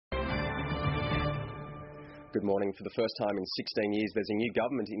Good morning. For the first time in 16 years, there's a new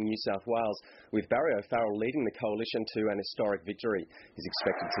government in New South Wales, with Barry O'Farrell leading the coalition to an historic victory. He's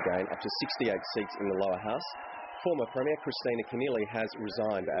expected to gain up to 68 seats in the lower house. Former Premier Christina Keneally has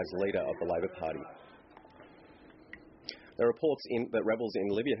resigned as leader of the Labor Party. There are reports that rebels in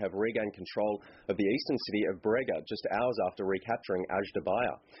Libya have regained control of the eastern city of Brega just hours after recapturing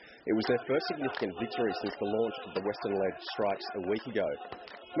Ajdabaya. It was their first significant victory since the launch of the Western-led strikes a week ago.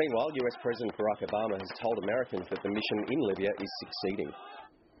 Meanwhile, US President Barack Obama has told Americans that the mission in Libya is succeeding.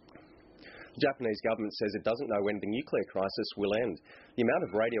 The Japanese government says it doesn't know when the nuclear crisis will end. The amount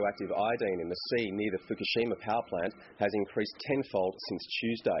of radioactive iodine in the sea near the Fukushima power plant has increased tenfold since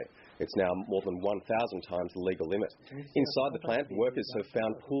Tuesday. It's now more than 1,000 times the legal limit. Inside the plant, workers have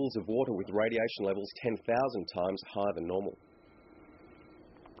found pools of water with radiation levels 10,000 times higher than normal.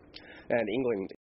 And England